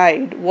Aruna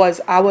died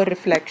was our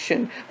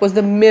reflection, was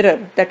the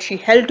mirror that she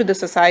held to the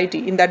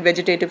society in that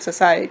vegetative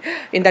society,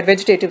 in that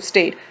vegetative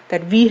state,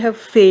 that we have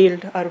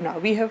failed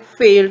Aruna. We have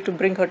failed to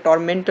bring her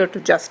tormentor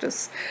to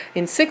justice.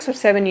 In 6 or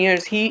 7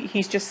 years,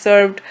 he's just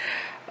served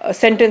a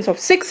sentence of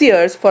 6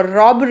 years for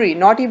robbery,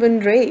 not even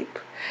rape.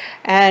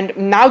 And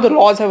now the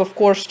laws have, of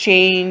course,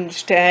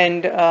 changed,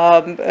 and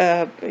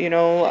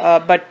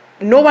but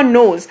no one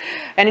knows.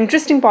 An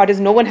interesting part is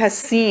no one has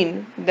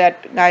seen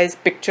that guy's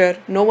picture.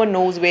 No one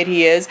knows where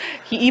he is.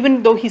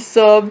 Even though he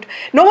served,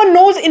 no one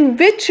knows in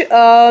which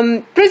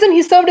prison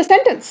he served a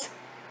sentence.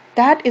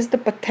 That is the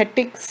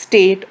pathetic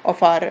state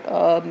of our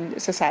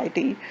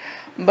society.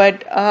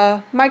 But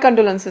my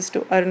condolences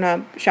to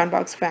Aruna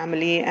Shanbaug's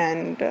family,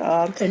 and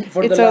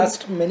for the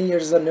last many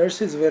years, the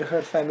nurses were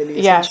her family,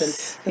 essentially.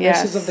 Yes, the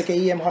nurses of the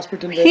KEM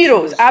hospital were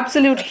heroes,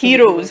 absolute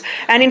heroes.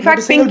 And in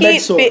fact, Pinky,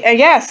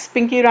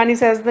 Pinky Irani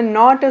says that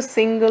not a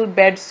single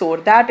bed sore.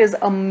 That is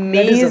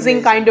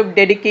amazing kind of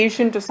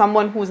dedication to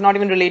someone who is not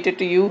even related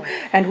to you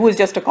and who is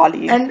just a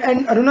colleague. And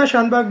Aruna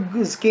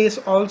Shanbaug's case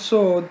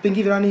also,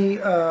 Pinky Virani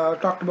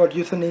talked about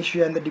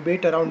euthanasia and the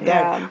debate around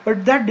that.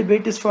 But that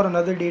debate is for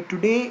another day.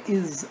 Today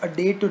is a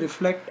day to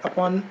reflect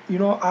upon,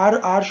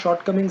 our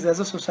shortcomings as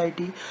a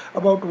society,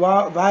 about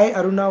why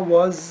Aruna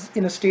was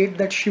in a state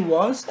that she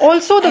was.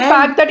 Also the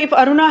fact that if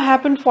Aruna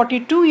happened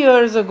 42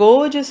 years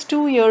ago, just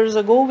 2 years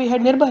ago, we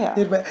had Nirbhaya.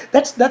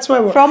 That's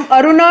why. From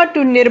Aruna to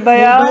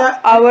Nirbhaya,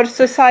 our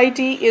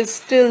society is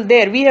still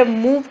there. We have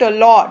moved a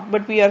lot,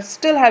 but we are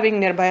still having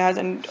Nirbhayas,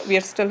 and we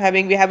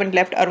haven't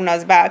left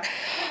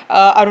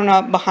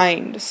Aruna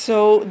behind.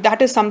 So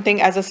that is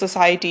something as a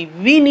society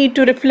we need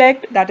to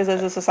reflect. That is,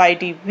 as a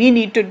society, we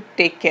need to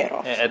take care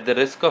of. At the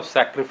risk of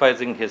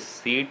sacrificing his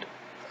seat,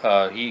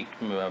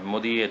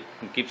 Modi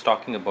keeps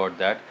talking about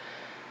that.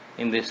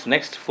 In this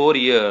next 4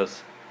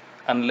 years,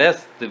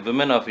 unless the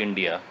women of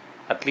India,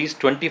 at least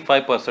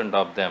 25%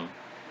 of them,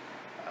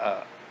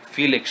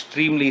 feel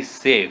extremely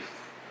safe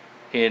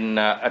in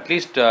at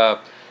least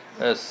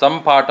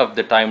some part of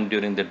the time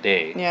during the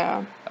day,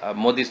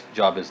 Modi's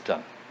job is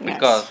done.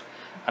 Because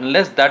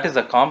unless that is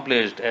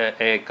accomplished,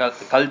 a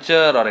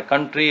culture or a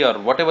country or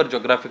whatever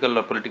geographical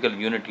or political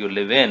unit you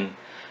live in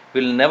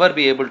will never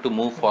be able to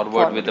move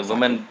forward with a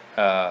woman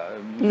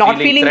not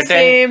feeling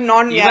safe, even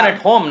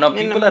at home. Now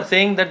people are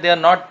saying that they are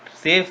not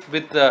safe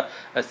with a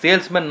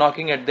salesman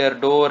knocking at their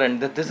door, and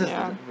this is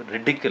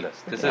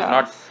ridiculous. This is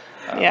not.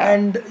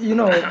 And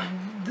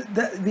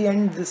we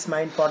end this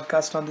Mind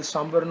podcast on this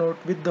somber note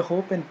with the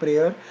hope and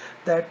prayer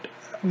that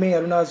may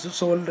Aruna's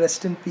soul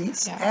rest in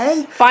peace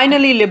and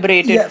finally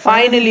liberated,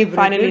 finally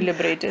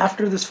liberated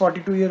after this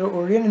 42-year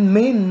ordeal, and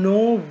may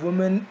no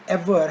woman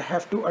ever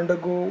have to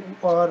undergo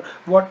or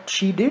what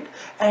she did,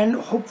 and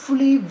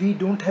hopefully we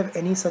don't have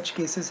any such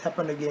cases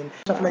happen again,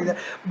 stuff like that.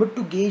 But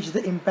to gauge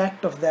the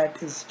impact of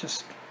that is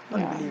just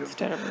unbelievable. It's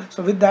terrible.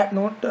 So with that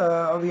note,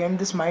 we end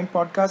this Mind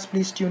podcast.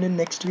 Please tune in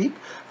next week.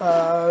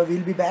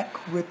 We'll be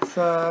back with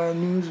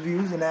news,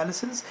 views,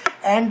 analysis,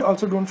 and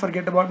also don't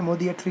forget about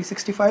Modi at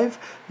 365.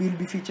 We'll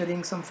be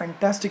featuring some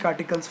fantastic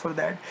articles for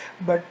that.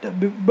 But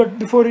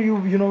before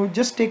you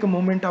just take a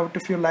moment out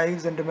of your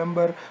lives and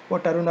remember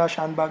what Aruna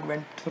Shanbaug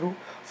went through.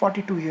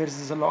 42 years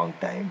is a long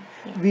time.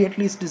 We at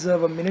least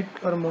deserve a minute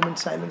or a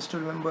moment's silence to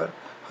remember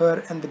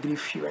her and the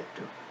grief she went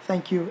through.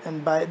 Thank you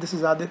and bye. This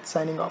is Adit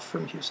signing off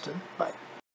from Houston. Bye.